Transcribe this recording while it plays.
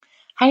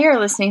Hi,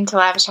 you're listening to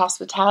Lavish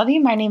Hospitality.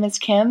 My name is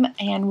Kim,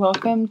 and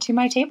welcome to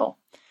my table.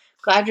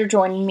 Glad you're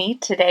joining me.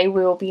 Today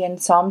we will be in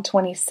Psalm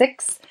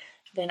 26.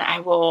 Then I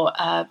will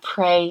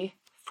pray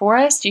for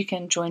us. You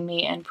can join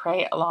me and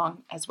pray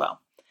along as well.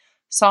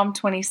 Psalm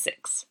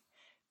 26.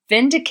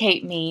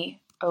 Vindicate me,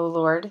 O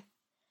Lord,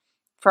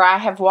 for I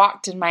have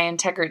walked in my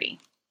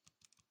integrity.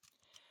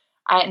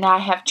 I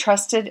have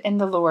trusted in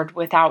the Lord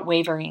without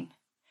wavering.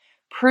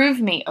 Prove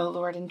me, O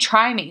Lord, and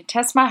try me.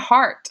 Test my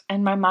heart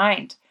and my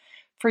mind.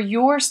 For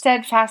your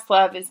steadfast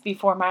love is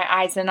before my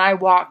eyes, and I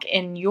walk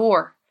in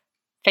your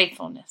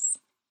faithfulness.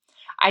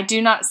 I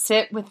do not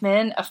sit with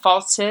men of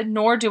falsehood,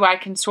 nor do I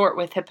consort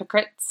with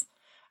hypocrites.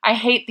 I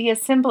hate the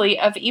assembly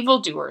of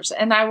evildoers,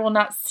 and I will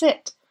not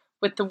sit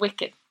with the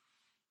wicked.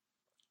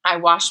 I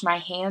wash my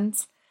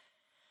hands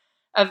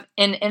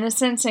in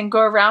innocence and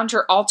go around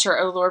your altar,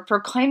 O Lord,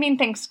 proclaiming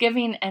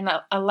thanksgiving and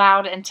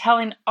aloud and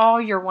telling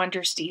all your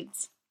wondrous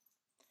deeds.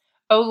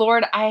 O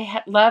Lord,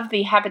 I love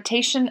the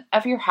habitation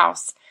of your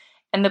house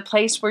and the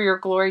place where your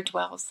glory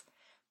dwells.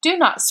 Do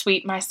not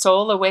sweep my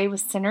soul away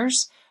with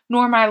sinners,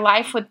 nor my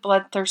life with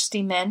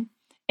bloodthirsty men,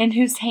 in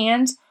whose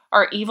hands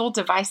are evil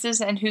devices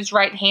and whose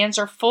right hands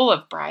are full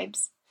of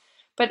bribes.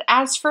 But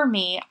as for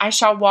me, I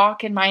shall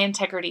walk in my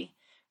integrity.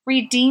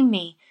 Redeem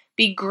me,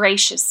 be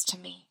gracious to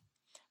me.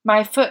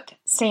 My foot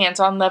stands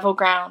on level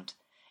ground.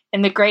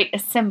 In the great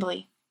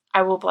assembly,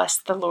 I will bless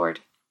the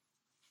Lord.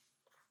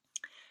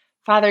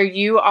 Father,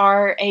 you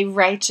are a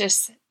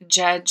righteous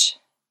judge,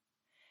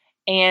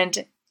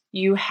 and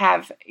you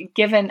have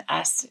given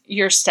us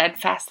your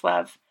steadfast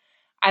love.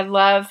 I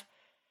love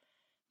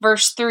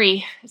verse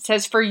 3. It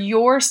says, for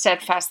your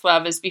steadfast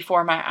love is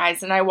before my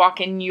eyes, and I walk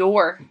in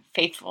your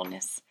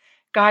faithfulness.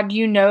 God,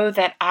 you know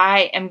that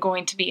I am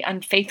going to be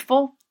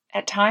unfaithful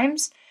at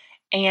times,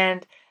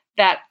 and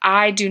that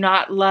I do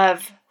not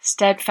love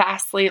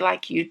steadfastly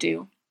like you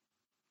do.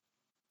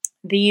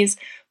 These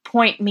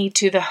point me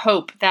to the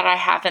hope that I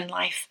have in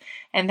life,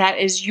 and that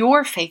is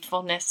your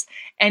faithfulness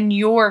and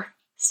your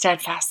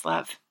steadfast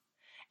love.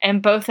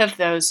 And both of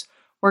those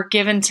were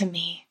given to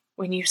me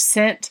when you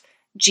sent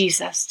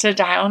Jesus to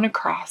die on a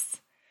cross.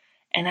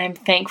 And I'm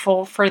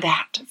thankful for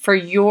that, for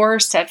your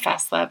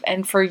steadfast love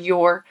and for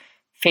your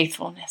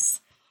faithfulness.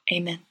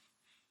 Amen.